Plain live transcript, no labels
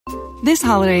This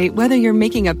holiday, whether you're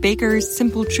making a Baker's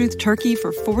Simple Truth turkey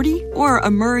for 40 or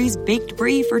a Murray's Baked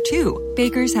Brie for 2,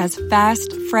 Baker's has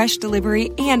fast, fresh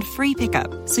delivery and free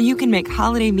pickup, so you can make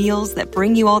holiday meals that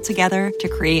bring you all together to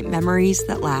create memories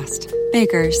that last.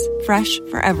 Baker's, fresh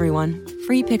for everyone.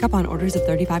 Free pickup on orders of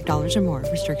 $35 or more.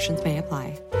 Restrictions may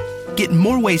apply. Get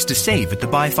more ways to save at the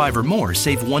Buy 5 or More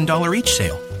Save $1 each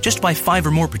sale. Just buy 5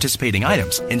 or more participating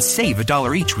items and save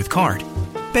 $1 each with card.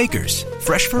 Baker's,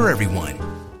 fresh for everyone.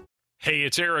 Hey,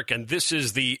 it's Eric, and this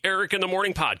is the Eric in the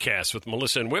Morning podcast with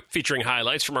Melissa and Whip, featuring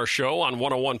highlights from our show on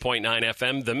 101.9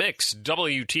 FM, The Mix,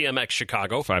 WTMX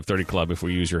Chicago. 530 Club, if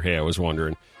we use your Hey, I Was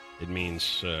Wondering, it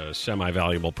means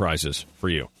semi-valuable prizes for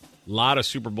you. A lot of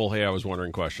Super Bowl Hey, I Was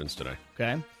Wondering questions today.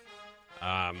 Okay. So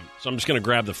I'm just going to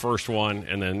grab the first one,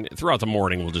 and then throughout the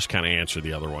morning, we'll just kind of answer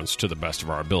the other ones to the best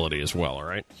of our ability as well, all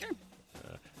right? Sure.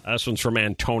 This one's from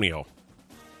Antonio.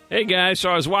 Hey, guys, so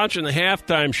I was watching the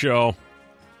halftime show.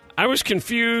 I was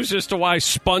confused as to why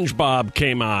SpongeBob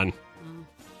came on.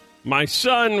 My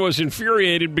son was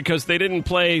infuriated because they didn't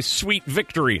play Sweet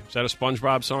Victory. Is that a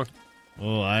SpongeBob song?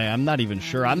 Oh, I'm not even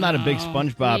sure. I'm not a big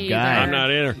SpongeBob guy. I'm not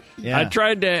either. Yeah. I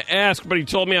tried to ask, but he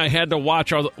told me I had to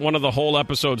watch one of the whole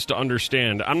episodes to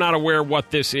understand. I'm not aware what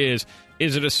this is.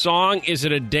 Is it a song? Is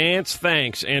it a dance?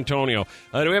 Thanks, Antonio.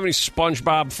 Do we have any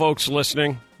SpongeBob folks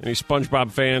listening? Any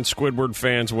SpongeBob fans, Squidward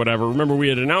fans, whatever? Remember, we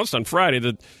had announced on Friday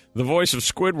that the voice of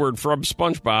Squidward from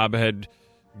SpongeBob had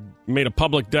made a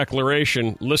public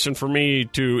declaration, listen for me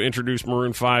to introduce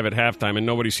Maroon 5 at halftime, and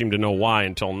nobody seemed to know why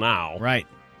until now. Right.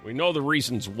 We know the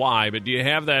reasons why, but do you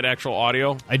have that actual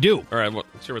audio? I do. All right,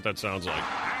 let's hear what that sounds like.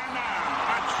 And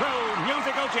now, a true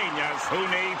musical genius who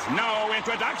needs no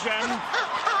introduction.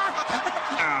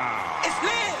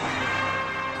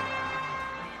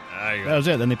 That was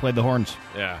it. Then they played the horns.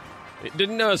 Yeah.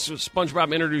 Didn't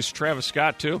SpongeBob introduce Travis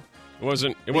Scott, too? It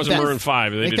wasn't Maroon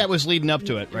 5. I think that was leading up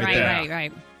to it right there.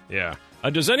 Right. Yeah.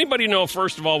 Does anybody know,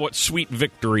 first of all, what Sweet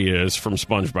Victory is from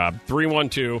SpongeBob?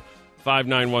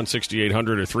 312-591-6800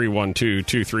 or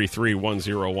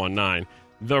 312-233-1019.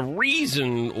 The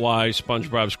reason why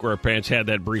SpongeBob SquarePants had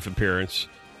that brief appearance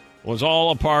was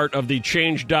all a part of the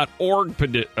Change.org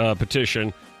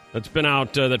petition that's been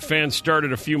out that fans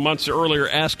started a few months earlier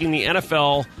asking the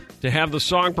NFL to have the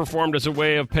song performed as a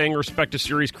way of paying respect to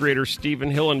series creator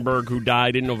Steven Hillenburg, who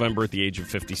died in November at the age of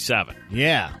 57.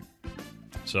 Yeah.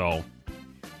 So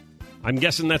I'm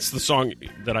guessing that's the song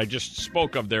that I just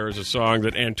spoke of there is a song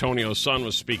that Antonio's son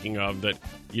was speaking of that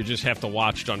you just have to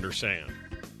watch to understand.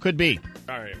 Could be.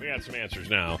 All right, we got some answers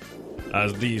now.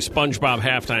 The SpongeBob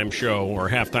halftime show or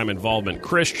halftime involvement.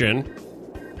 Christian.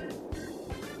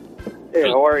 Hey,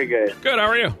 how are you guys? Good, how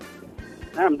are you?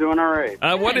 I'm doing all right.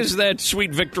 What is that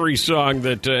Sweet Victory song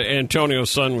that Antonio's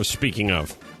son was speaking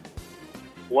of?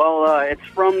 Well, it's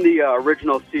from the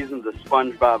original seasons of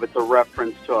SpongeBob. It's a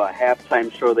reference to a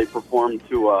halftime show they performed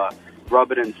to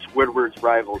rub it in Squidward's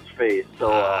rival's face.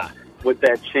 So with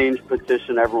that change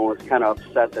petition, everyone was kind of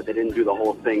upset that they didn't do the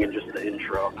whole thing in just the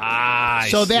intro.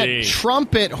 So that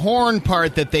trumpet horn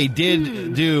part that they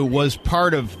did do was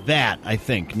part of that, I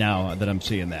think, now that I'm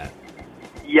seeing that.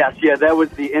 Yes, that was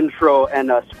the intro, and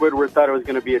Squidward thought it was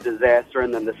going to be a disaster,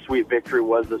 and then the Sweet Victory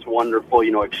was this wonderful,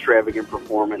 extravagant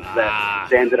performance that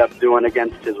they ended up doing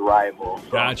against his rival.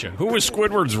 So. Gotcha. Who was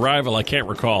Squidward's rival? I can't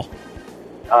recall.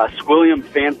 Squilliam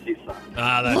Fancy Son.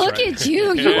 That's Look right. at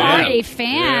you. You are a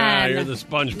fan. Yeah, you're the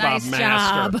SpongeBob Nice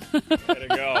master. job. Way to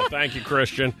go. Thank you,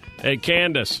 Christian. Hey,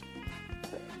 Candace.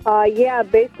 Yeah,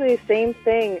 basically same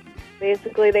thing.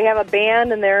 Basically, they have a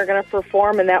band, and they're going to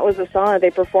perform, and that was the song that they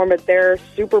performed at their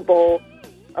Super Bowl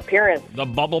appearance. The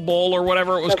Bubble Bowl or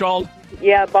whatever it was called?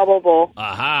 Yeah, Bubble Bowl.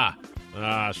 Aha.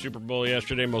 Super Bowl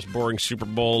yesterday, most boring Super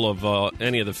Bowl of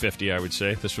any of the 50, I would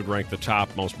say. This would rank the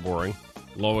top most boring.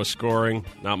 Lowest scoring,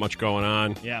 not much going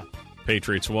on. Yeah.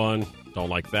 Patriots won.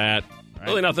 Don't like that. Right.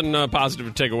 Really nothing positive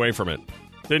to take away from it.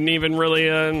 Didn't even really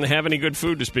have any good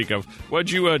food to speak of.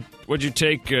 What'd you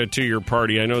take to your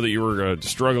party? I know that you were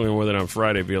struggling with it on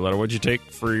Friday, Violetta. What'd you take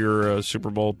for your Super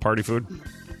Bowl party food?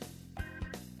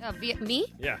 Me?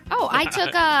 Yeah. Oh, I took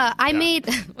I made.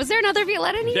 Was there another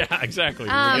Violetta in here? Yeah, exactly.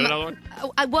 Did we get another one?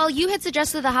 Well, you had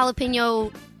suggested the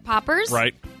jalapeno poppers,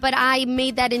 Right. But I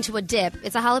made that into a dip.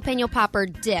 It's a jalapeno popper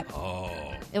dip. Oh.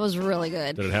 It was really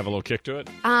good. Did it have a little kick to it?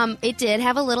 It did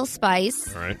have a little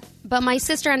spice. All right. But my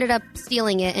sister ended up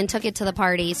stealing it and took it to the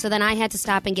party. So then I had to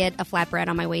stop and get a flatbread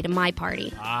on my way to my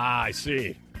party. I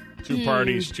see. Two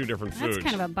parties, two different foods. That's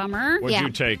kind of a bummer. What'd you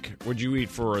take? What'd you eat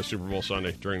for a Super Bowl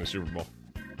Sunday during the Super Bowl?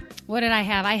 What did I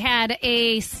have? I had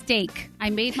a steak.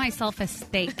 I made myself a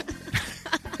steak.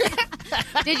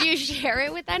 Did you share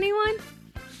it with anyone?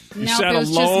 You Nope, sat it was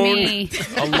alone,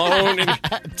 just me. alone,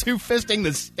 and Two-fisting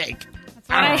the steak. That's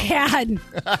what I had.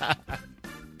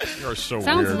 you're so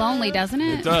Sounds weird. lonely, doesn't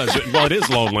it? It does. Well, it is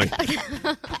lonely. I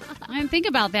didn't think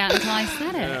about that until I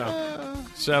said it. Yeah.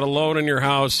 Sat alone in your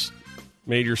house,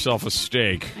 made yourself a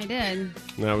steak. I did. And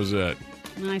that was it.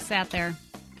 And I sat there.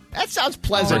 That sounds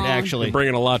pleasant, Oh. actually. You're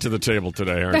bringing a lot to the table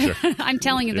today, aren't you? I'm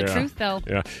telling you the Yeah. truth, though.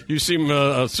 Yeah. You seem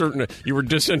certain. You were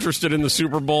disinterested in the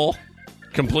Super Bowl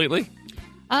completely?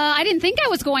 I didn't think I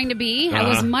was going to be. I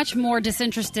was Uh-huh. much more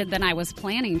disinterested than I was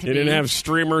planning to You be. didn't have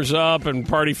streamers up and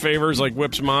party favors like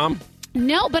Whip's mom?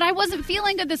 No, but I wasn't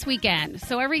feeling good this weekend,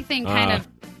 so everything kind of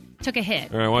took a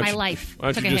hit. All right, why don't My you- life why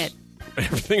don't took you a just- hit.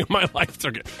 Everything in my life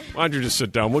took it. Why don't you just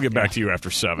sit down? We'll get back to you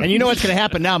after 7. And you know what's going to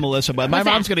happen now, Melissa, but my What's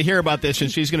that? mom's going to hear about this, and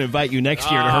she's going to invite you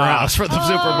next year to her house for the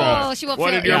Super Bowl. Oh, she won't What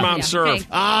feel did it. your Yeah, mom yeah. serve?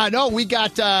 Okay. No, we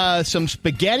got some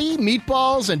spaghetti,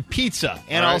 meatballs, and pizza,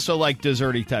 and All right. also like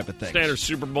desserty type of things. Standard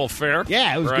Super Bowl fare.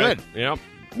 Yeah, it was Right? good. Yep.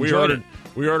 Enjoyed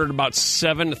We ordered about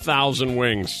 7,000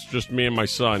 wings. Just me and my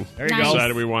son. There you Nice. go.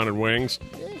 Decided we wanted wings.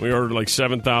 We ordered like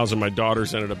 7,000. My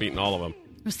daughters ended up eating all of them.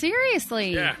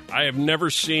 Seriously. Yeah, I have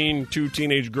never seen two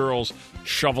teenage girls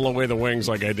shovel away the wings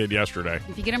like I did yesterday.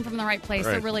 If you get them from the right place,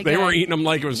 Right. they're really They good. were eating them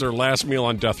like it was their last meal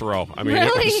on death row. I mean,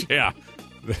 Really? it was, yeah.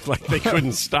 Like they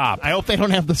couldn't stop. I hope they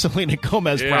don't have the Selena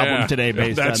Gomez problem today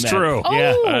based That's on that. true. Oh,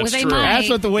 Yeah, that's they true. might. That's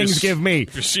what the wings Just- give me.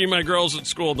 If you see my girls at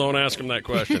school, don't ask them that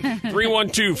question.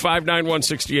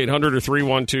 312-591-6800 or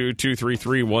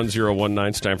 312-233-1019.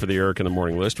 It's time for the Eric in the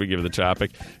Morning List. We give you the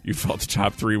topic. You filled the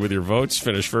top 3 with your votes.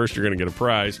 Finish first, you're going to get a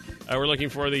prize. We're looking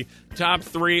for the top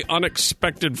 3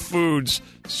 unexpected foods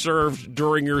served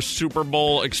during your Super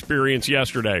Bowl experience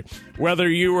yesterday. Whether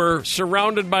you were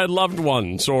surrounded by loved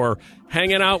ones or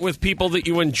hanging out with people that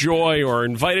you enjoy or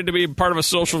invited to be part of a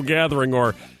social gathering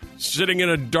or sitting in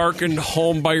a darkened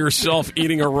home by yourself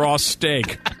eating a raw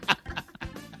steak.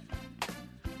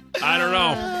 I don't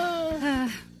know.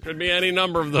 Could be any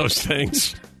number of those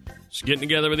things. Just getting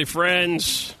together with your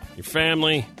friends, your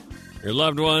family, your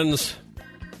loved ones,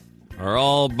 or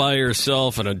all by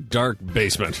yourself in a dark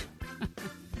basement.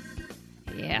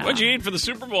 Yeah. What'd you eat for the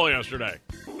Super Bowl yesterday?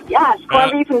 Yes,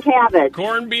 corned beef and cabbage.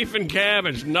 Corned beef and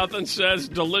cabbage. Nothing says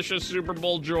delicious Super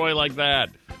Bowl joy like that.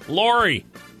 Lori.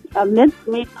 A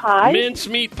mincemeat pie.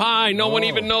 Mincemeat pie. No one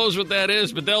even knows what that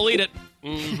is, but they'll eat it.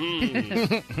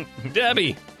 Mm-hmm.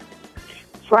 Debbie.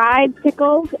 Fried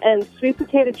pickles and sweet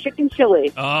potato chicken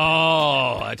chili.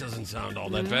 Oh, that doesn't sound all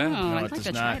that Oh, bad. I'd it like does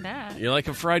to try not. that. You like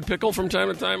a fried pickle from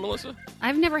time to time, Melissa?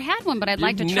 I've never had one, but I'd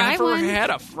like to You've try never one. had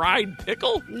a fried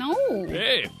pickle? No.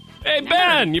 Hey,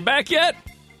 Ben, you back yet?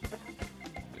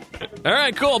 All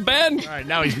right, cool, Ben. All right,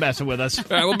 now he's messing with us. All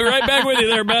right, we'll be right back with you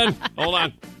there, Ben. Hold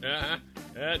on.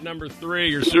 At number 3,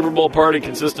 your Super Bowl party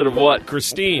consisted of what?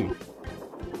 Christine.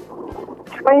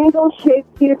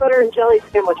 Triangle-shaped peanut butter and jelly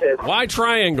sandwiches. Why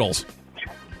triangles?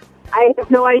 I have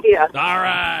no idea. All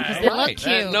right. They look cute.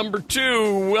 At number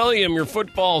 2, William, your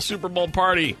football Super Bowl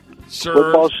party served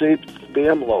Football-shaped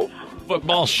Spam loaf.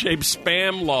 football-shaped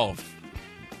Spam loaf.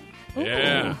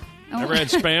 Yeah. Ever had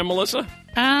Spam, Melissa?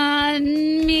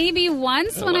 Maybe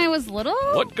once when I was little.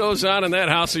 What goes on in that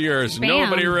house of yours? Spam.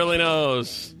 Nobody really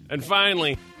knows. And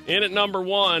finally, in at number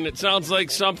 1, it sounds like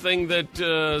something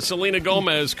that Selena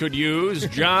Gomez could use.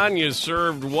 John, you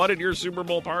served what at your Super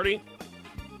Bowl party?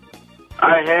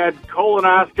 I had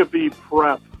colonoscopy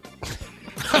prep.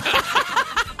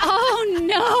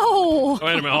 Oh no!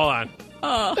 Wait a minute, hold on.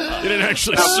 You didn't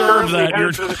actually serve that.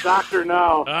 You're to the doctor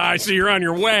now. I see you're on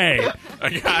your way. I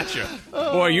gotcha.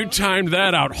 Boy, you timed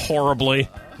that out horribly.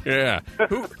 Yeah.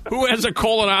 Who has a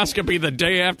colonoscopy the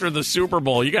day after the Super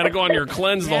Bowl? You got to go on your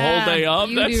cleanse the whole day of?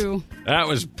 you do. That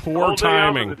was poor Whole day of,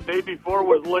 timing. The day before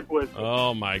was liquid.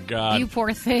 Oh, my God. You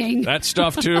poor thing. That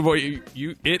stuff, too, boy,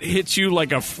 it hits you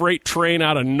like a freight train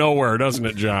out of nowhere, doesn't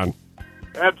it, John?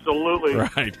 Absolutely.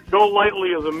 Right. Go lightly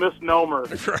is a misnomer.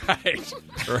 Right.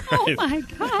 Oh my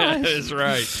That gosh! is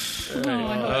right. Oh,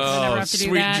 I hope I never have to do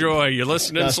sweet that. joy. You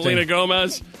listening, Disgusting. Selena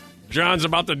Gomez? John's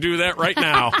about to do that right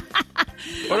now.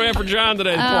 What do we have for John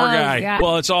today, the poor Oh, guy? God.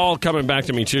 Well, it's all coming back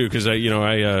to me, too, because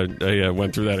I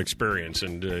went through that experience.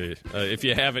 And if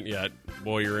you haven't yet,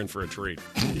 boy, you're in for a treat.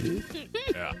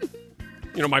 Yeah.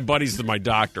 You know, my buddy's my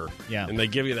doctor. Yeah. And they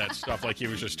give you that stuff like he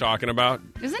was just talking about.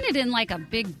 Isn't it in like a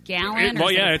big gallon? Well,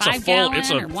 or yeah, it's a 5 full, gallon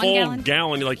it's a or 1 full gallon?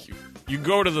 gallon. Like you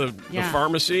go to the Yeah.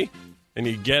 pharmacy and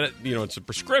you get it. You know, it's a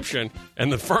prescription, and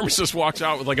the pharmacist walks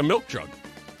out with like a milk jug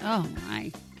Oh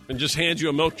my! and just hands you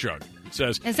a milk jug. It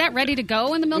says, Is that ready to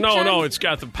go in the milk "No, jug? no, it's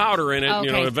got the powder in it. Oh,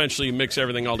 You know, okay. eventually you mix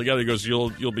everything all together." He goes,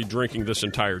 "You'll be drinking this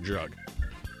entire jug,"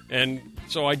 and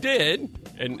so I did,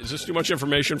 And is this too much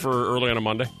information for early on a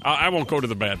Monday? I won't go to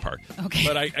the bad part. Okay.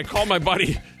 But I called my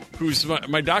buddy who's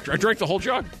my doctor. I drank the whole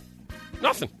jug.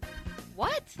 Nothing.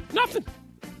 What? Nothing.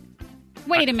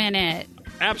 Wait a minute.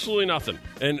 Absolutely nothing.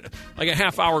 And like a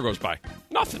half hour goes by.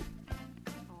 Nothing.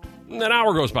 And an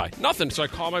hour goes by. Nothing. So I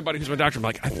call my buddy who's my doctor. I'm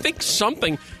like, I think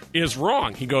something is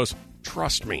wrong. He goes,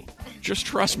 trust me. Just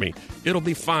trust me. It'll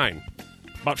be fine.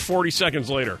 About 40 seconds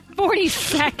later. 40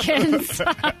 seconds.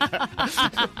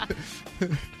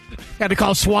 Had to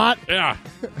call SWAT? Yeah.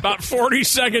 About 40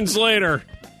 seconds later,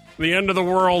 the end of the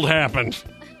world happened.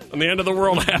 And the end of the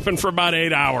world happened for about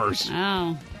 8 hours.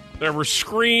 Oh. There were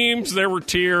screams. There were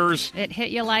tears. It hit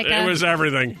you like It was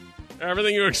everything.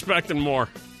 Everything you expect and more.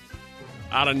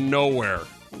 Out of nowhere.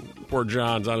 Poor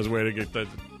John's on his way to get that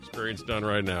experience done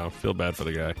right now. Feel bad for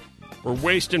the guy. We're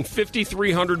wasting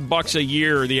 $5,300 a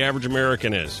year, the average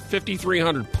American is.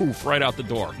 $5,300, poof, right out the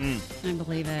door. I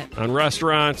believe it. On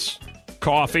restaurants,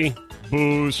 coffee,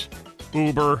 booze,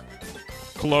 Uber,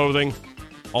 clothing,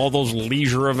 all those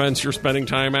leisure events you're spending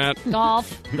time at.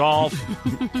 Golf.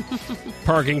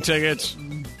 Parking tickets.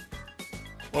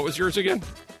 What was yours again?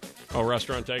 Oh,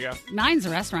 restaurant takeout? Mine's a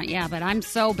restaurant, yeah, but I'm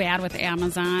so bad with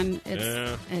Amazon.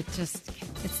 It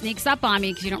sneaks up on me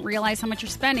because you don't realize how much you're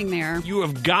spending there. You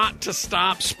have got to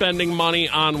stop spending money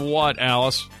on what,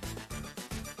 Alice?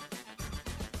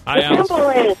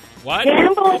 Gambling. What?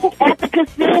 Gambling at the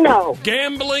casino.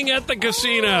 Gambling at the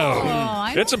casino.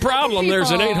 I It's a know problem.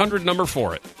 There's an people. 800 number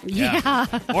for it. Yeah.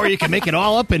 Or you can make it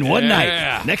all up in one Yeah.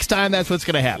 night. Next time, that's what's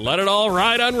going to happen. Let it all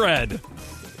ride on red.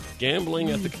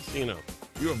 Gambling at the casino.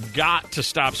 You have got to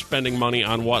stop spending money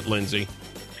on what, Lindsay?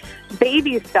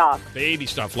 Baby stuff. Baby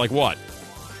stuff. Like what?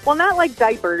 Well, not like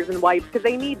diapers and wipes because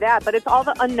they need that, but it's all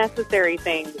the unnecessary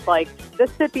things like the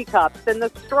sippy cups and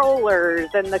the strollers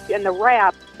and the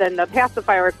wraps and the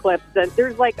pacifier clips. And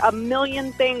there's like a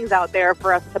million things out there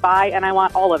for us to buy, and I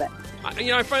want all of it.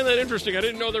 I find that interesting. I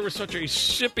didn't know there was such a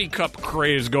sippy cup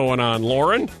craze going on.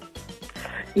 Lauren?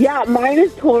 Yeah, mine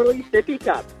is totally sippy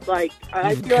cups. Like,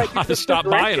 I feel like Gotta it's stop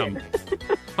buying them.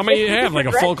 How many do you have? Like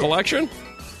a full collection?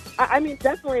 I mean,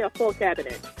 definitely a full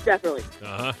cabinet. Definitely.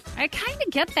 Uh-huh. I kind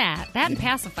of get that. That and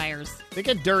pacifiers. They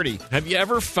get dirty. Have you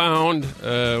ever found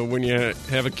when you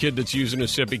have a kid that's using a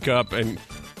sippy cup and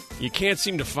you can't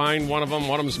seem to find one of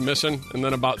them's missing, and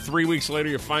then about 3 weeks later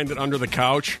you find it under the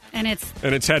couch And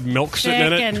it's had milk sitting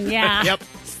in it? and, yeah. Yep.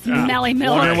 Smelly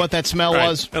milk. Wondering what that smell Right.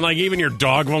 was. And like even your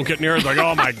dog won't get near it. It's like,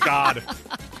 oh my God.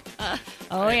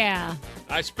 Oh, yeah.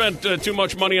 I spent too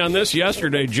much money on this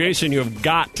yesterday. Jason, you have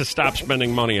got to stop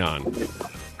spending money on.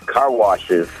 Car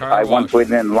washes. Car I wash. once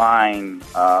waited in line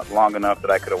long enough that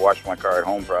I could have washed my car at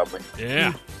home probably.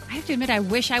 Yeah. I have to admit, I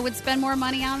wish I would spend more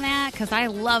money on that because I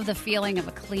love the feeling of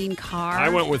a clean car. I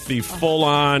went with the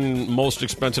full-on, most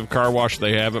expensive car wash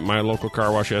they have at my local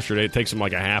car wash yesterday. It takes them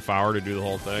like a half hour to do the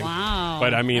whole thing. Wow.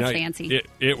 But I mean, That's fancy.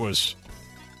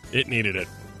 It needed it.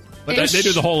 But They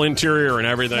do the whole interior and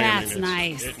everything. That's I mean,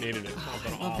 nice. It needed it.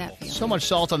 I love that feeling. So much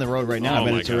salt on the road right now. Oh, I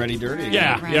bet my it's God. already dirty.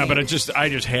 Yeah, Right. yeah, but I just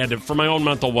had to, for my own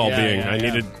mental well-being, Yeah, I yeah.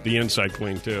 needed the inside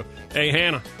clean, too. Hey,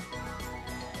 Hannah.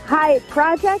 Hi,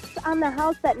 projects on the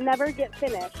house that never get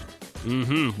finished.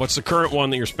 Mm-hmm. What's the current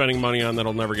one that you're spending money on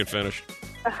that'll never get finished?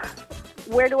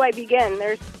 Where do I begin?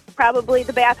 There's probably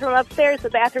the bathroom upstairs, the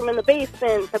bathroom in the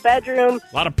basement, the bedroom.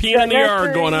 A lot of peeing in the yard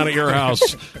nursery. going on at your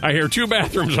house. I hear 2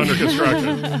 bathrooms under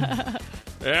construction.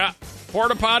 Yeah,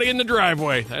 porta potty in the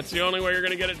driveway. That's the only way you're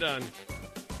going to get it done.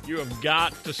 You have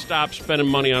got to stop spending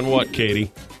money on what,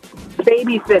 Katie?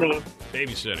 Babysitting.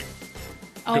 Babysitting.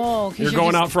 Oh, 'cause You're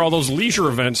going just- out for all those leisure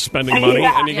events, spending money,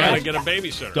 Yeah. and you got Yeah. to get a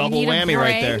babysitter. Double you need a whammy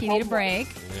right break, there. You need a break.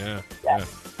 Yeah.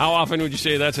 How often would you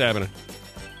say that's happening?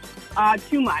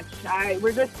 Too much.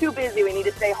 We're just too busy. We need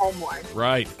to stay home more.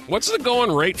 Right. What's the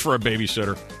going rate for a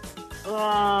babysitter?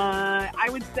 I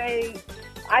would say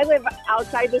I live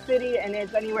outside the city, and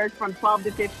it's anywhere from 12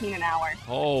 to 15 an hour.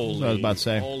 Holy. That's what I was about to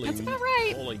say. Holy, That's about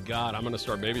right. Holy God, I'm going to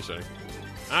start babysitting.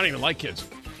 I don't even like kids.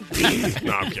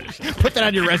 No, I'm kidding. Put that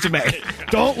on your resume.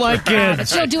 Don't like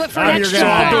kids. She'll do it for Out of extra. your So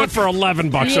guy. I'll do it for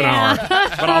 $11 an Yeah. hour,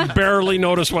 but I'll barely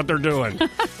notice what they're doing.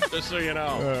 Just so you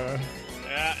know.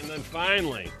 Yeah, and then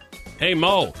finally, hey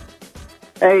Mo,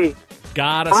 Hey,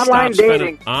 gotta Online stop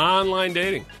spending dating. online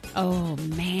dating. Oh,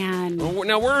 man.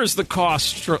 Now, where is the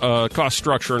cost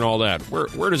structure and all that?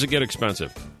 Where does it get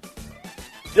expensive?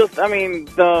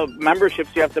 the memberships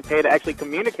you have to pay to actually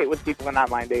communicate with people in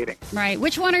online dating. Right.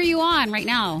 Which one are you on right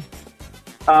now?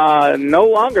 No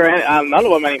longer, none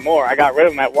of them anymore. I got rid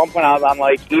of them. At one point, I was on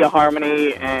like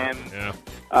eHarmony, and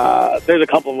there's a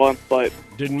couple of them, but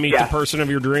Didn't meet Yeah. the person of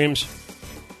your dreams?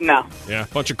 no. Yeah,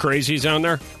 bunch of crazies on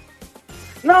there.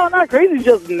 No, not crazy.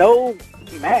 Just no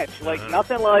match. Like,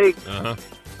 nothing like...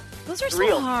 Those are so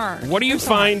real. hard. What do you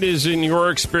find is, in your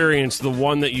experience, the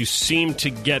one that you seem to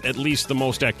get at least the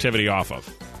most activity off of?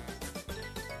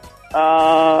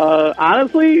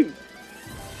 Honestly,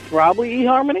 probably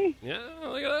eHarmony. Yeah,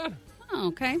 look at that. Oh,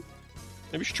 okay.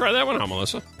 Maybe you should try that one out,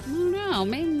 Melissa. I don't know.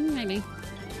 Maybe.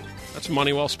 That's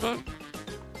money well spent.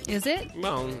 Is it?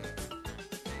 Well,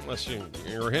 unless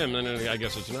you're him, then I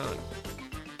guess it's not.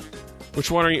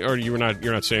 Which one are you? Or you're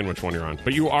not saying which one you're on,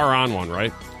 but you are on one,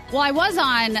 right? Well, I was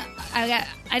on. I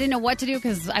didn't know what to do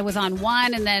because I was on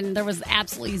one, and then there was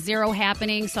absolutely zero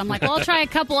happening. So I'm like, well, I'll try a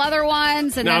couple other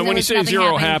ones. And now, then when you say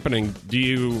zero happening, do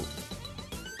you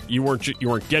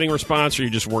weren't getting response, or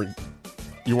you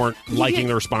weren't liking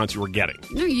the response you were getting?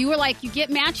 No, you were like, you get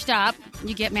matched up,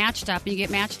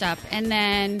 and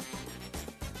then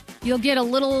you'll get a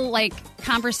little like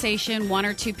conversation. One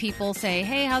or two people say,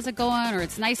 "Hey, how's it going?" or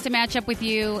 "It's nice to match up with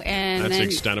you," and that's then, the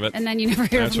extent of it. And then you never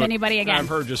hear from anybody again. I've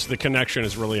heard just the connection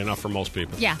is really enough for most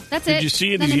people. Yeah, that's it. Did you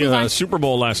see Then they move the on. Super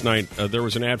Bowl last night? There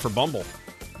was an ad for Bumble.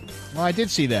 Well, I did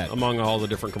see that among all the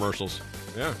different commercials.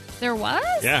 Yeah, there was.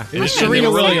 Yeah, it was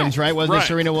Serena Williams, right? Wasn't it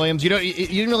Serena Williams? You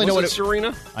didn't really know what it.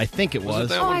 Serena? I think it was. It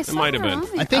that one? It might have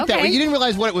been. I think that you didn't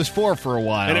realize what it was for a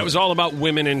while, and it was all about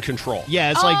women in control.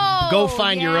 Yeah, it's like go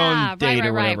find your own date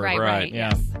or whatever. Right.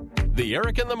 Yeah. The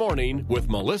Eric in the Morning with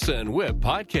Melissa and Whip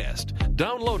podcast.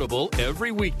 Downloadable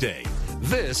every weekday.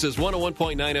 This is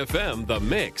 101.9 FM, The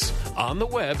Mix. On the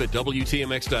web at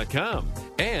WTMX.com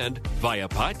and via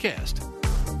podcast.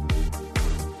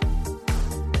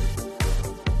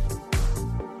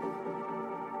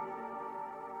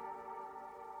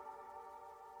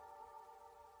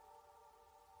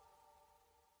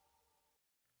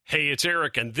 Hey, it's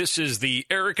Eric, and this is the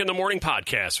Eric in the Morning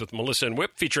podcast with Melissa and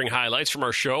Whip, featuring highlights from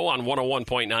our show on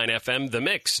 101.9 FM, The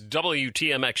Mix,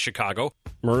 WTMX Chicago,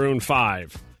 Maroon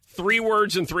 5. 3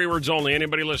 words and 3 words only.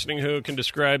 Anybody listening who can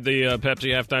describe the Pepsi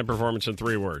halftime performance in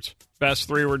 3 words? Best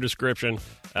 3-word description.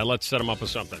 Let's set them up with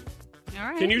something. All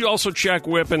right. Can you also check,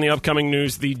 Whip, in the upcoming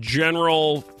news, the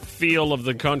general feel of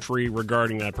the country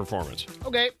regarding that performance?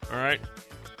 Okay. All right.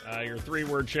 Your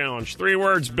 3-word challenge. 3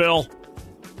 words, Bill.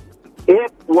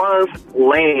 It was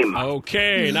lame.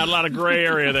 Okay, not a lot of gray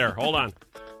area there. Hold on.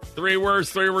 3 words,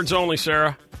 3 words only,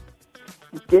 Sarah.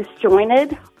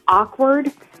 Disjointed,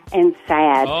 awkward, and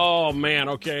sad. Oh, man.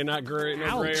 Okay, not gray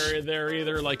area there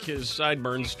either, like his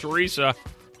sideburns. Teresa.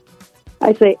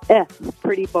 I say,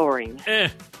 pretty boring.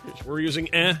 We're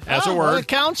using as a word. Well, it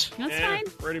counts. That's fine.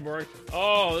 Pretty boring.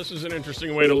 Oh, this is an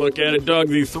interesting way to look at it. Doug,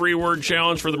 the 3-word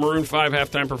challenge for the Maroon 5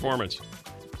 halftime performance.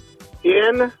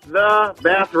 In the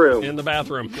bathroom. In the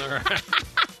bathroom. All right.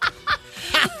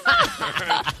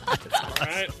 All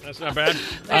right. That's not bad.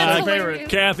 That's favorite.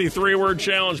 Kathy, 3-word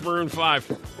challenge, Maroon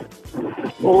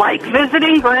 5. Like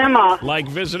visiting grandma. Like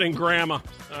visiting grandma.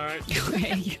 All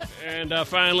right. And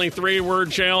finally, 3-word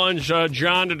challenge,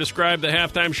 John, to describe the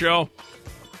halftime show.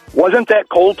 Wasn't that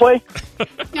Coldplay?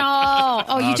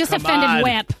 Oh, you just offended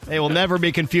Whip. They will never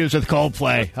be confused with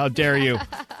Coldplay. How dare you?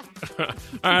 All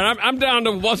right, I'm down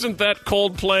to wasn't that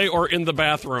Coldplay or in the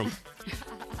bathroom?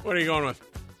 What are you going with?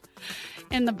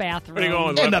 In the bathroom. What are you going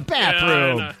with? In the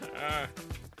bathroom.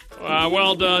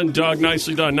 Well done, Doug.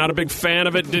 Nicely done. Not a big fan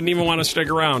of it. Didn't even want to stick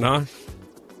around, huh?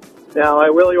 No, I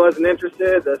really wasn't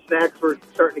interested. The snacks were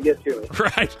starting to get to me.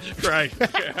 Right.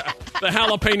 Yeah. The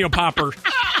jalapeno popper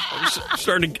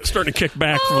starting to kick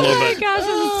back for a little bit. Oh, my gosh,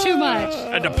 this is too much.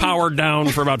 Had to power down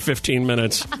for about 15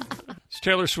 minutes. Does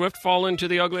Taylor Swift fall into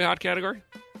the ugly hot category?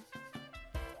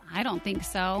 I don't think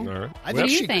so. Right. What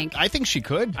do you think? I think she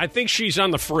could. I think she's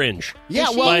on the fringe.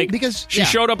 Yeah, well, because she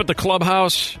showed up at the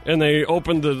clubhouse and they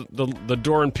opened the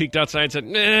door and peeked outside and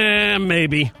said,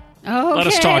 maybe. Okay. Let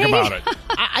us talk about it.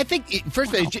 I think,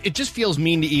 first of all, it just feels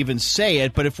mean to even say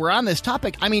it, but if we're on this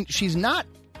topic, I mean, she's not,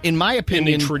 in my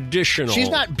opinion, in the traditional. She's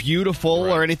not beautiful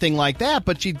or anything like that,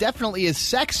 but she definitely is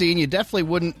sexy, and you definitely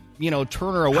wouldn't,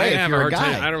 turn her away if you're a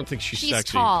guy. I don't think she's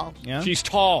sexy. Tall. Yeah? She's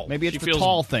tall. Maybe it's she the feels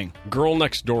tall thing. Girl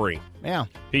next door-y. Yeah.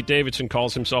 Pete Davidson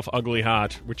calls himself ugly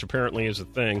hot, which apparently is a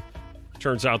thing.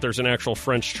 Turns out there's an actual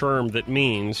French term that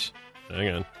means, hang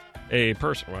on, a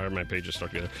person. Why are my pages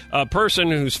stuck together? A person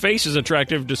whose face is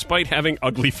attractive despite having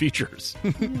ugly features.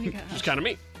 Which is kind of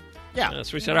me. Yeah.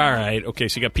 So we said, all right, okay,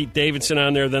 so you got Pete Davidson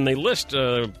on there. Then they list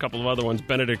a couple of other ones.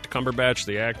 Benedict Cumberbatch,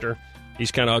 the actor.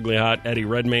 He's kind of ugly hot. Eddie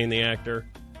Redmayne, the actor.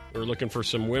 We're looking for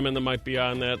some women that might be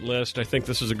on that list. I think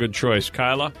this is a good choice.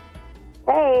 Kyla?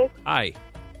 Hey. Hi.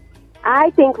 I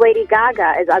think Lady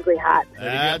Gaga is ugly hot.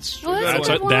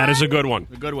 That is a good one.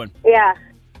 A good one. Yeah.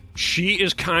 She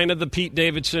is kind of the Pete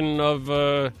Davidson of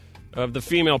of the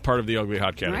female part of the ugly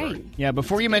hot category. Right. Yeah,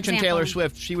 before you mentioned Example. Taylor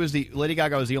Swift, Lady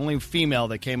Gaga was the only female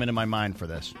that came into my mind for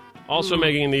this. Also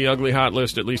making the ugly hot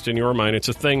list, at least in your mind. It's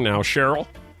a thing now. Cheryl?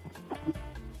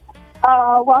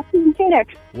 Joaquin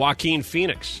Phoenix. Joaquin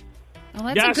Phoenix. Well,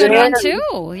 that's Yes, a good it one, is.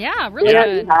 too. Yeah, really Yeah.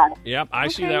 good. Yep, I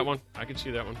see that one. I can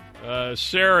see that one.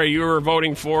 Sarah, you were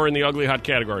voting for in the ugly hot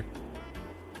category.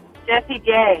 Jessie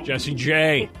J. Jessie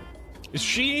J. Is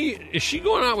she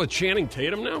going out with Channing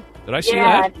Tatum now? Did I see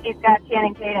Yeah, that? she's got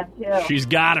Channing Tatum, too. She's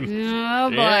got him. Oh,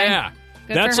 boy. Yeah.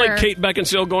 Good That's for like her. Kate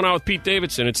Beckinsale going out with Pete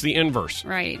Davidson. It's the inverse.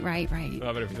 Right.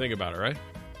 But if you think about it, right?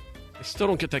 I still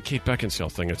don't get that Kate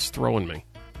Beckinsale thing. It's throwing me.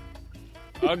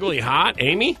 Ugly hot,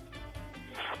 Amy?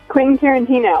 Quentin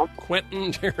Tarantino.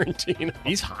 Quentin Tarantino.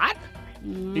 He's hot?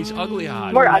 He's ugly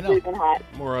hot. More ugly than hot.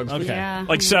 More ugly. Okay. Yeah.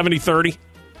 Like 70-30?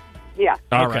 Yeah.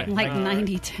 All Okay. right. Like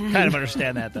 90-10. Kind of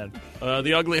understand that then.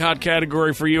 The ugly hot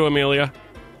category for you, Amelia.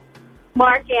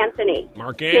 Mark Anthony.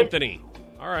 Mark Anthony.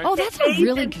 All right. Oh, that's a Face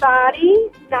really and good... body,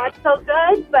 not so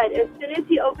good, but as soon as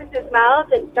he opens his mouth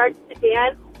and starts to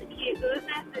dance, he oozes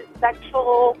his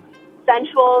sensual,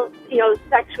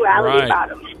 sexuality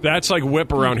about him. That's like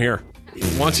Whip around here.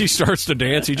 Once he starts to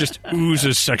dance, he just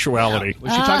oozes sexuality.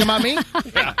 Was she talking about me?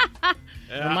 Yeah.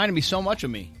 It reminded me so much of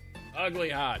me. Ugly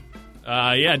hot.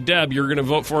 Yeah, Deb, you're going to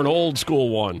vote for an old school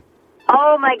one.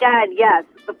 Oh, my God, yes.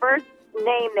 The first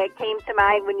name that came to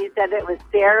mind when you said it was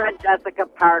Sarah Jessica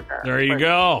Parker. There you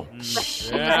go.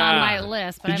 She was on my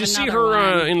list, but I Did have you see another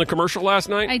her one. in the commercial last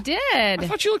night? I did. I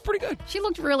thought she looked pretty good. She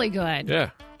looked really good.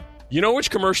 Yeah. You know which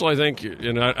commercial I think,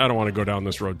 and I don't want to go down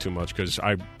this road too much because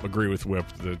I agree with Whip.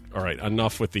 All right,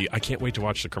 enough with I can't wait to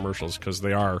watch the commercials because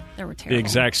they were the terrible.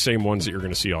 exact same ones that you're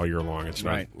going to see all year long. It's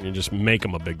not, you just make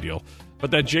them a big deal.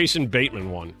 But that Jason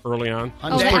Bateman one early on,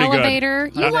 Oh, was the pretty elevator.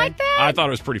 good. You like that? I thought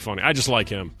it was pretty funny. I just like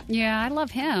him. Yeah, I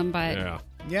love him, but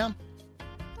Yeah.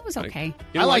 it was okay. You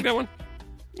didn't like that one?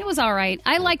 It was all right.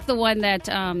 I liked the one that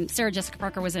Sarah Jessica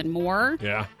Parker was in more.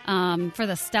 Yeah. For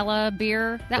the Stella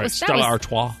beer. That Right, was Stella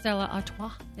Artois. Stella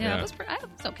Artois. Yeah, Yeah. It was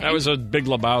okay. That was a Big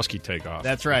Lebowski takeoff.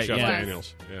 That's right, Chef yeah.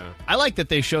 Daniels. Yeah. I like that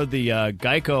they showed the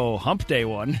Geico Hump Day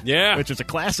one. Yeah. Which is a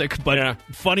classic, but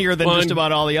funnier than just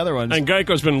about all the other ones. And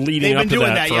Geico's been leading They've up been to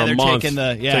doing that for yeah, a they're month. taking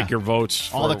the Take your votes.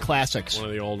 all for the classics. One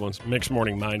of the old ones. Mixed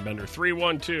Morning Mindbender.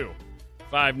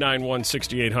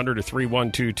 312-591-6800 or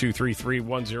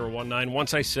 312-233-1019.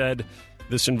 Once I said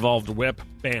this involved Whip,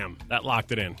 bam, that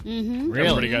locked it in. Mm-hmm.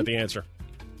 Everybody got the answer.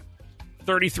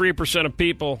 33% of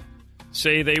people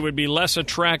say they would be less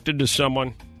attracted to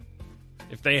someone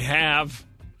if they have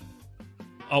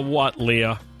a what,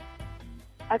 Leah?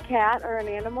 A cat or an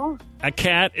animal? A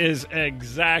cat is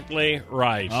exactly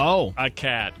right. Oh. A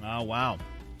cat. Oh, wow.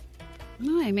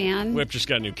 Hi, man. Whip just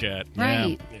got a new cat.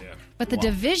 Right. Yeah. But the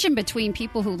division between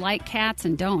people who like cats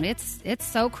and don't, it's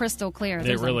so crystal clear. It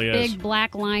There's really a is. big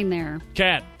black line there.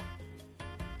 Cat.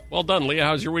 Well done, Leah.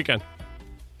 How's your weekend?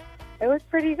 It was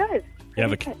pretty good. You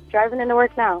have a Driving into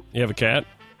work now. You have a cat?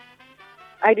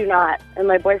 I do not, and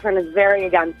my boyfriend is very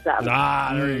against them.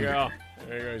 Ah, there you go.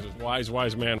 There you go. He's a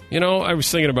wise man. You know, I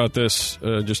was thinking about this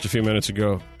just a few minutes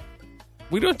ago.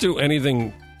 We don't do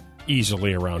anything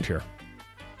easily around here.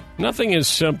 Nothing is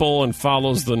simple and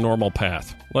follows the normal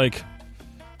path. Like,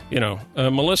 you know,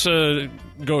 Melissa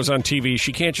goes on TV.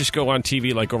 She can't just go on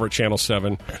TV like over at Channel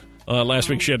 7. Last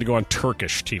week she had to go on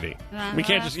Turkish TV. We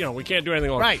can't just, we can't do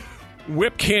anything like Right.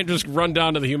 Whip can't just run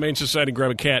down to the Humane Society and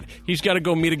grab a cat. He's got to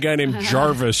go meet a guy named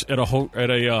Jarvis at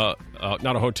a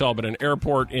not a hotel, but an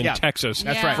airport in Texas.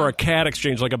 That's right. For a cat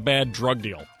exchange, like a bad drug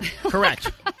deal.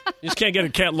 Correct. You just can't get a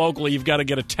cat locally. You've got to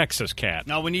get a Texas cat.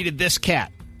 No, we needed this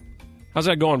cat. How's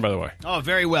that going, by the way? Oh,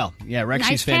 very well. Yeah, Rexy's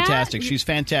Nice cat? fantastic. She's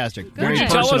fantastic. Very Would you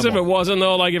tell us if personable. it wasn't,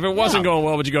 though? Like, if it wasn't going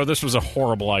well, would you go, this was a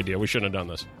horrible idea. We shouldn't have done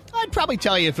this. I'd probably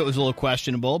tell you if it was a little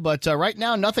questionable, but right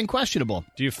now, nothing questionable.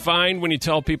 Do you find when you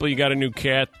tell people you got a new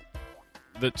cat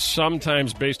that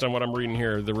sometimes, based on what I'm reading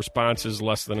here, the response is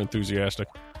less than enthusiastic?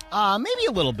 Maybe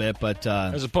a little bit, but...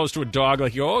 As opposed to a dog,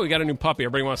 like, you go, oh, we got a new puppy.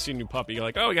 Everybody wants to see a new puppy. You're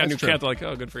like, oh, we got a new That's true. cat. They're like,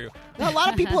 oh, good for you. Well, a lot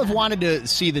of people have wanted to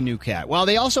see the new cat. Well,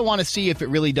 they also want to see if it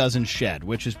really doesn't shed,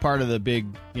 which is part of the big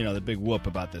whoop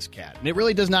about this cat. And it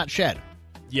really does not shed.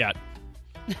 Yet.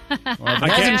 Well,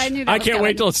 I can't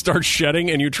wait till it starts shedding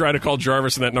and you try to call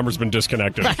Jarvis and that number's been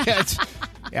disconnected.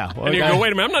 Yeah. Well, And you go,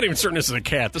 wait a minute, I'm not even certain this is a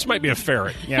cat. This might be a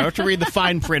ferret. Yeah, we have to read the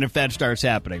fine print if that starts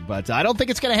happening. But I don't think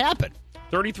it's going to happen.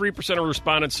 33% of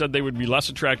respondents said they would be less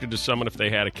attracted to someone if they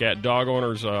had a cat. Dog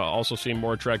owners also seem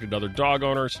more attracted to other dog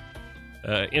owners.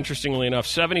 Interestingly enough,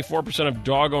 74% of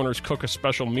dog owners cook a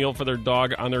special meal for their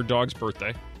dog on their dog's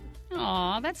birthday.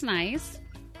 Aw, that's nice.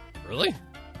 Really?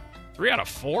 3 out of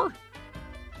 4?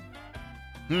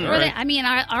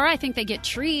 Or I think they get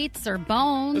treats or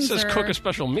bones. This says or cook a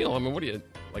special meal. I mean, what do you,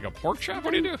 like a pork chop?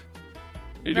 What do you do? What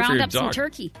do you do for round your up some dog?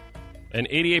 turkey. And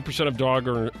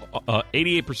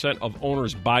 88% of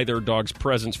owners buy their dogs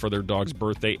presents for their dog's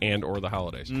birthday and or the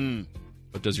holidays.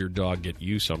 But does your dog get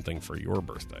you something for your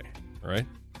birthday? All right?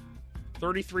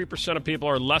 33% of people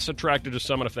are less attracted to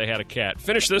someone if they had a cat.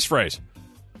 Finish this phrase.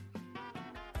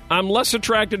 I'm less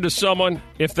attracted to someone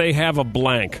if they have a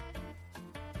blank.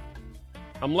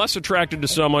 I'm less attracted to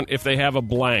someone if they have a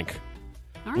blank.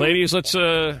 All right. Ladies,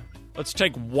 let's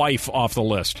take wife off the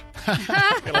list.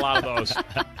 Get a lot of those. All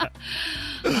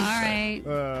right.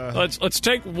 Let's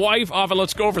take wife off and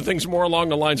let's go over things more along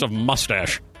the lines of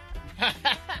mustache.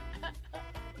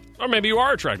 Or maybe you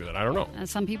are attracted to it. I don't know.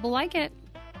 Some people like it.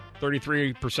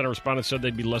 33% of respondents said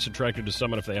they'd be less attracted to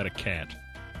someone if they had a cat.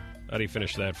 How do you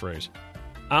finish that phrase?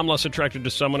 I'm less attracted to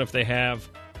someone if they have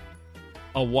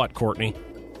a what, Courtney?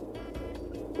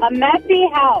 A messy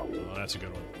house. Oh, that's a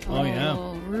good one. Oh,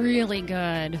 yeah. Really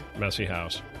good. Messy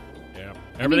house. Yeah.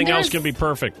 Everything else can be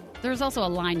perfect. There's also a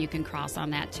line you can cross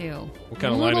on that, too. What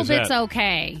kind of line is that? A little bit's that?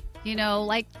 Okay. You know,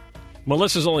 like...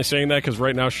 Melissa's only saying that because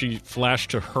right now she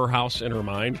flashed to her house in her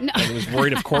mind and was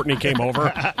worried if Courtney came over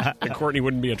and Courtney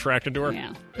wouldn't be attracted to her.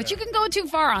 Yeah. But you can go too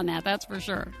far on that, that's for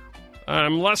sure.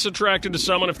 I'm less attracted to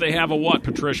someone if they have a what,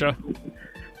 Patricia?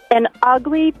 An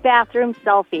ugly bathroom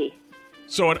selfie.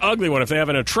 So an ugly one. If they have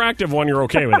an attractive one, you're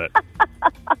okay with it.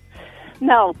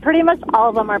 No, pretty much all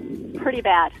of them are pretty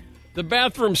bad. The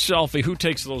bathroom selfie, who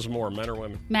takes those more, men or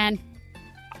women? Men.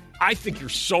 I think you're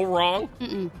so wrong.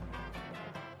 Mm-mm.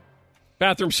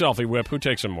 Bathroom selfie, Whip, who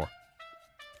takes them more?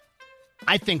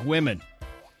 I think women.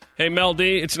 Hey, Mel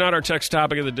D, it's not our text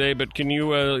topic of the day, but can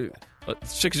you,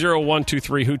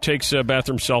 60123, who takes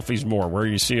bathroom selfies more? Where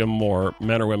you see them more,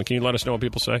 men or women? Can you let us know what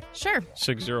people say? Sure.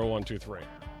 60123.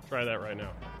 Try that right now.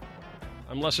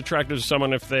 I'm less attracted to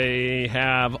someone if they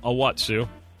have a what, Sue?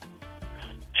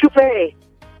 Toupee.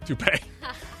 Toupee.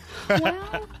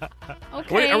 Well,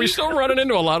 okay. Wait, are we still running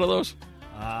into a lot of those?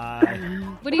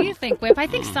 What do you think, Whip? I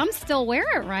think some still wear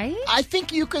it, right? I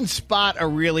think you can spot a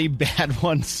really bad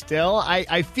one still.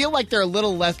 I feel like they're a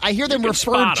little less. I hear them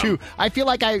referred to. I feel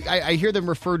like I hear them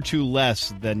referred to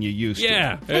less than you used to.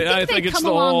 Yeah, I think it's come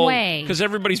the a long whole way. because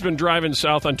everybody's been driving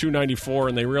south on 294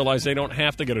 and they realize they don't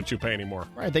have to get a toupee anymore.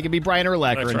 Right, they could be Brian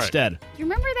Urlacher That's right. instead. You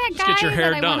remember that Just get guy your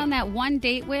hair that I done. went on that one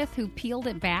date with who peeled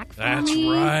it back for That's me?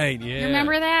 right, yeah. You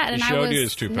remember that? He And showed I was you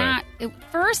his toupee.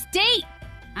 first date.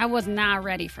 I was not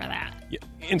ready for that.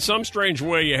 In some strange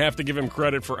way, you have to give him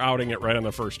credit for outing it right on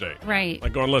the first date. Right.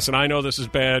 Like going, listen, I know this is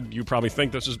bad. You probably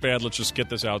think this is bad. Let's just get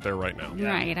this out there right now.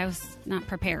 Right. I was not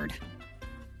prepared.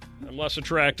 I'm less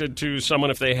attracted to someone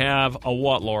if they have a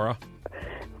what, Laura?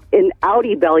 An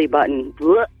Audi belly button.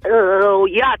 Oh,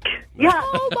 yuck. Yuck.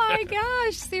 Oh, my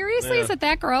gosh. Seriously? Yeah. Is it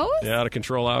that gross? Yeah, out of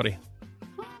control Audi.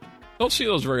 Don't see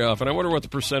those very often. I wonder what the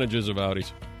percentage is of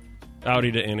Audis.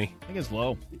 Audi to any. I think it's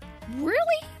low. Really?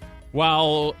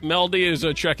 While Meldy is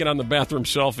checking on the bathroom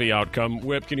selfie outcome,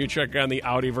 Whip, can you check on the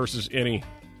Audi versus any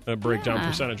breakdown Yeah.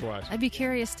 percentage-wise? I'd be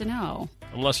curious to know.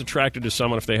 I'm less attracted to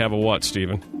someone if they have a what,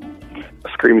 Steven?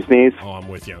 Scream sneeze. Oh, I'm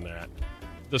with you on that.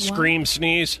 The scream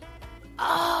sneeze.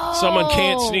 Oh. Someone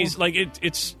can't sneeze. Like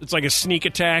it's like a sneak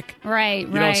attack. Right,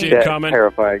 You don't see it coming.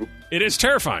 Terrifying. It is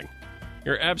terrifying.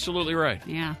 You're absolutely right.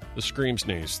 Yeah. The scream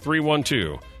sneeze.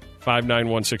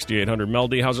 312-591-6800. Mel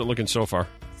D, how's it looking so far?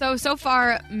 So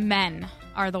far, men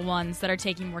are the ones that are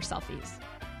taking more selfies.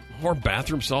 More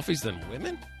bathroom selfies than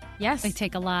women? Yes. They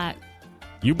take a lot.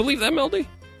 You believe that, Mel D?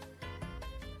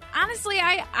 Honestly,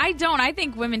 I don't. I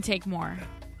think women take more.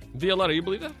 Violetta, you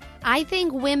believe that? I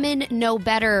think women know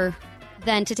better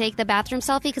than to take the bathroom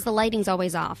selfie because the lighting's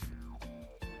always off.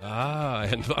 I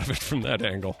hadn't thought of it from that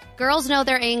angle. Girls know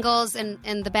their angles, and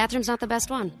the bathroom's not the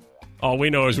best one. All we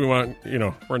know is we're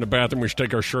in the bathroom, we should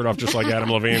take our shirt off just like Adam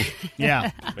Levine.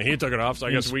 Yeah. I mean, he took it off, so I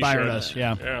He guess we inspired should. us,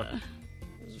 yeah. Yeah.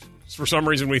 For some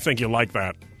reason, we think you like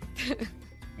that.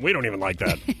 We don't even like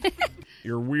that.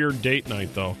 Your weird date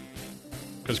night, though.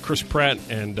 Because Chris Pratt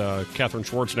and Katherine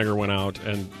Schwarzenegger went out,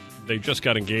 and they just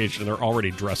got engaged, and they're already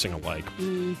dressing alike,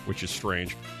 which is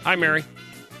strange. Hi, Mary.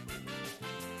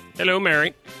 Hello,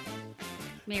 Mary.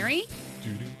 Mary?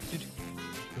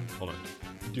 Hold on.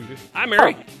 Hi,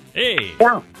 Mary. Hey.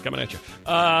 Yeah. Coming at you.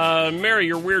 Mary,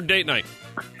 your weird date night.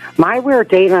 My weird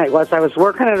date night was I was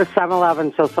working at a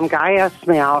 7-Eleven, so some guy asked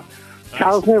me out,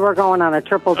 tells me we're going on a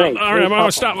triple date. All right, I'm going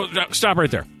to stop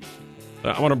right there.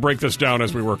 I want to break this down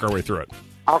as we work our way through it.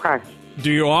 Okay.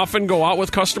 Do you often go out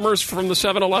with customers from the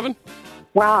 7-Eleven?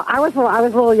 Well, I was a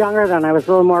little younger then. I was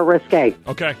a little more risque.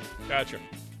 Okay, gotcha.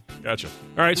 Gotcha.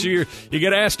 All right, so you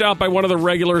get asked out by one of the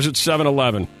regulars at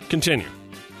 7-Eleven. Continue.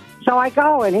 So I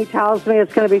go, and he tells me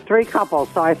it's going to be 3 couples.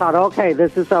 So I thought, okay,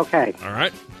 this is okay. All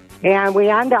right. And we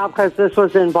end up, because this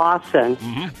was in Boston,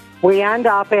 we end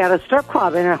up at a strip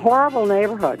club in a horrible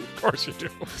neighborhood. Of course you do.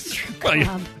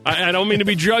 Well, I don't mean to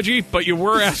be judgy, but you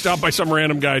were asked out by some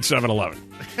random guy at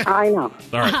 7-Eleven. I know.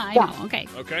 All right. I know. Okay.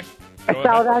 Okay.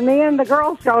 So then me and the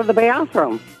girls go to the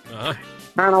bathroom. Uh-huh.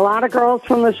 And a lot of girls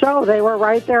from the show, they were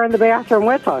right there in the bathroom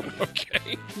with us.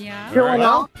 Okay. Yeah. Doing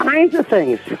all kinds of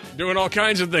things. Doing all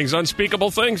kinds of things.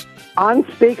 Unspeakable things?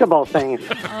 Unspeakable things.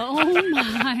 Oh,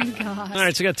 my gosh. All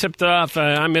right, so I got tipped off.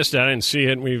 I missed it. I didn't see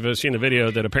it. We've seen the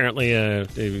video that apparently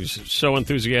he was so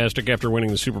enthusiastic after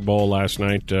winning the Super Bowl last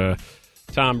night.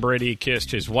 Tom Brady kissed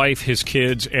his wife, his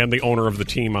kids, and the owner of the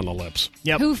team on the lips.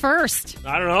 Yep. Who first?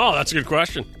 I don't know. That's a good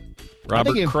question.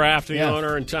 Robert Kraft, the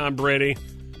owner, and Tom Brady.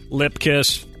 Lip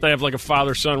kiss. They have like a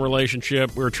father-son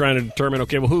relationship. We were trying to determine,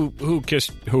 okay, well, who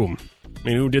kissed whom? I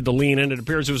mean, who did the lean in? It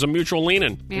appears it was a mutual lean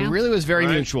in. It really was very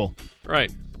mutual.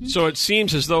 Right. So it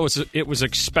seems as though it was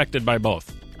expected by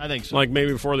both. I think so. Like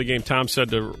maybe before the game, Tom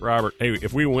said to Robert, hey,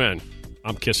 if we win,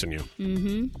 I'm kissing you.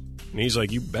 Mm-hmm. And he's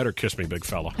like, you better kiss me, big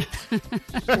fella.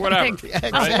 Whatever. Yeah,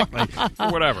 exactly.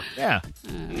 Whatever. Yeah.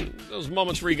 Those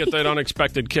moments where you get that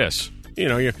unexpected kiss. You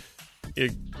know, you're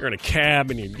in a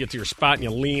cab and you get to your spot and you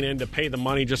lean in to pay the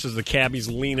money just as the cabbie's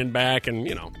leaning back and,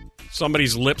 you know,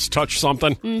 somebody's lips touch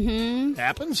something. Mm-hmm.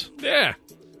 Happens? Yeah.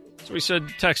 So we said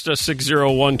text us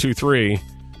 60123,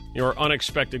 your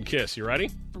unexpected kiss. You ready?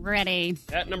 Ready.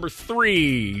 At number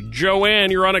 3,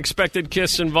 Joanne, your unexpected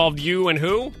kiss involved you and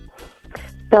who?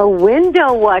 The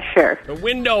window washer. The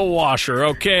window washer.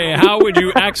 Okay. How would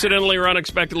you accidentally or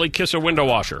unexpectedly kiss a window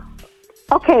washer?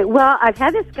 Okay, well, I've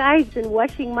had this guy who's been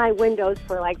washing my windows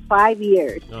for like 5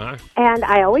 years. Uh-huh. And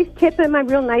I always tip him. I'm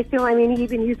real nice to him. I mean, he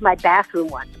even used my bathroom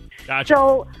once. Gotcha.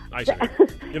 So, I see.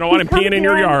 You don't want him peeing in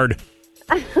your yard.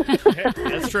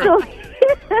 That's true.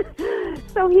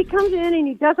 So he comes in and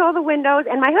he does all the windows,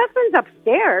 and my husband's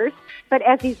upstairs, but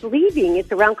as he's leaving,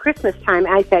 it's around Christmas time,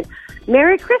 and I said,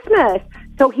 Merry Christmas.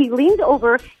 So he leans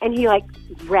over and he like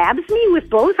grabs me with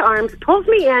both arms, pulls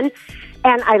me in,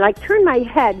 and I like turn my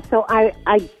head. So I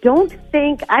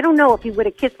don't know if he would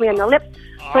have kissed me on the lips,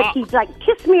 but he like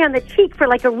kissed me on the cheek for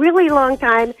like a really long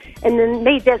time, and then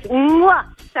made this mwah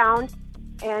sound.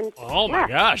 And oh my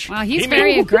gosh! Wow, he's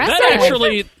very aggressive.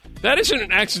 That isn't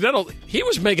an accidental. He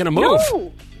was making a move.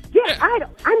 No. Yeah,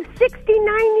 I'm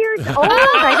 69 years old.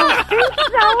 I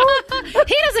don't think so.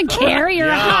 He doesn't care.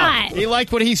 You're hot. He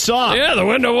liked what he saw. Yeah, the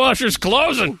window washer's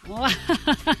closing. Well,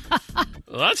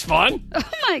 that's fun. Oh,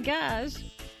 my gosh.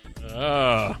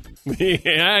 The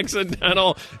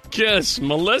accidental kiss.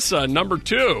 Melissa, number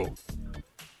 2.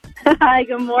 Hi,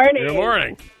 good morning. Good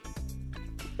morning.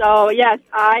 So, yes,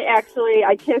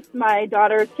 I kissed my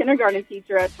daughter's kindergarten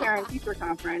teacher at parent-teacher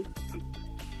conference.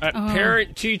 At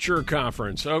parent-teacher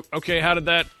conference. Okay, how did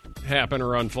that happen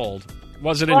or unfold?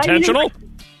 Was it intentional?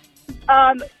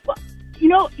 You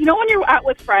know when you're out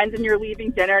with friends and you're leaving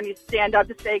dinner and you stand up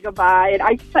to say goodbye,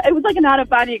 and it was like an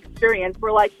out-of-body experience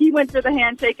where, like, he went for the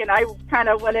handshake and I kind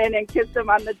of went in and kissed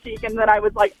him on the cheek, and then I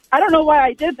was like, I don't know why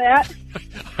I did that.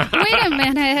 Wait a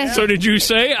minute. So did you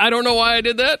say, I don't know why I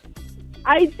did that?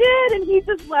 I did, and he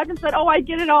just laughed and said, oh, I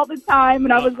get it all the time.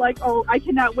 And I was like, oh, I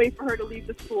cannot wait for her to leave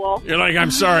the school. You're like, I'm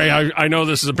sorry, I know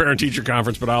this is a parent-teacher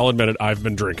conference, but I'll admit it, I've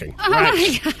been drinking. Oh,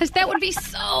 my gosh, that would be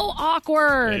so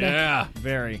awkward. Yeah.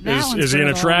 Very. Is he an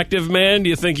attractive man? Do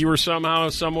you think you were somehow,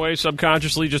 some way,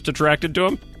 subconsciously just attracted to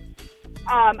him?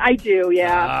 I do,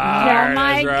 yeah. Oh,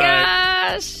 my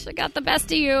gosh. I got the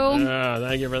best of you.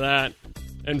 Thank you for that.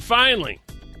 And finally,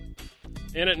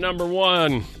 in at number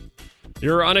 1,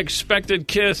 your unexpected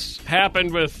kiss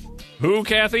happened with who,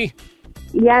 Kathy?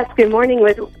 Yes, good morning,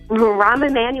 with Rahm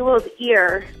Emanuel's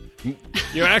ear.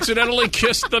 You accidentally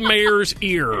kissed the mayor's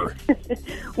ear.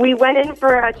 We went in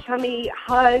for a chummy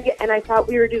hug, and I thought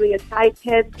we were doing a side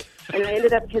kiss, and I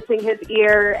ended up kissing his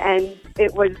ear, and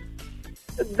it was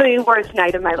the worst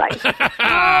night of my life.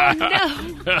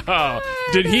 Oh, no.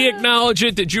 Did he acknowledge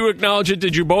it? Did you acknowledge it?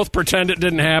 Did you both pretend it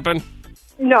didn't happen?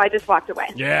 No, I just walked away.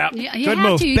 Yeah. You Good have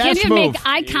move. to. You Best can't even move. make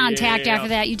eye contact after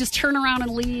that. You just turn around and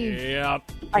leave.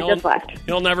 Yep. I just left.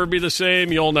 He'll never be the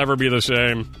same. You'll never be the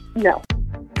same. No.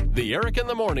 The Eric in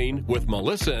the Morning with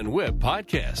Melissa and Whip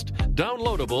podcast.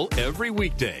 Downloadable every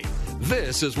weekday.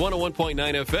 This is 101.9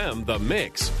 FM, The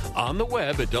Mix. On the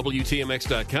web at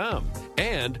WTMX.com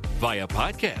and via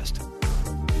podcast.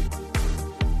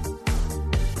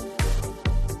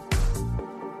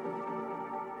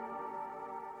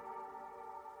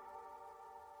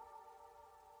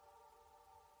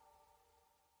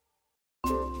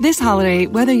 This holiday,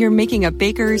 whether you're making a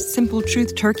Baker's Simple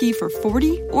Truth turkey for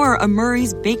 40 or a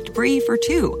Murray's Baked Brie for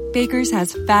 2, Baker's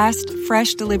has fast,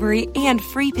 fresh delivery and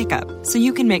free pickup, so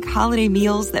you can make holiday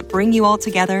meals that bring you all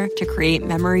together to create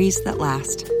memories that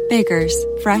last. Baker's,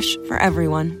 fresh for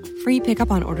everyone. Free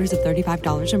pickup on orders of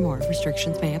 $35 or more.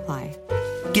 Restrictions may apply.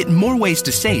 Get more ways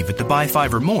to save at the Buy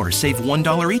 5 or More Save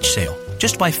 $1 each sale.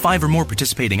 Just buy 5 or more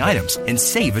participating items and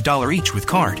save $1 each with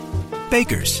card.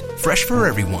 Baker's, fresh for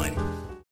everyone.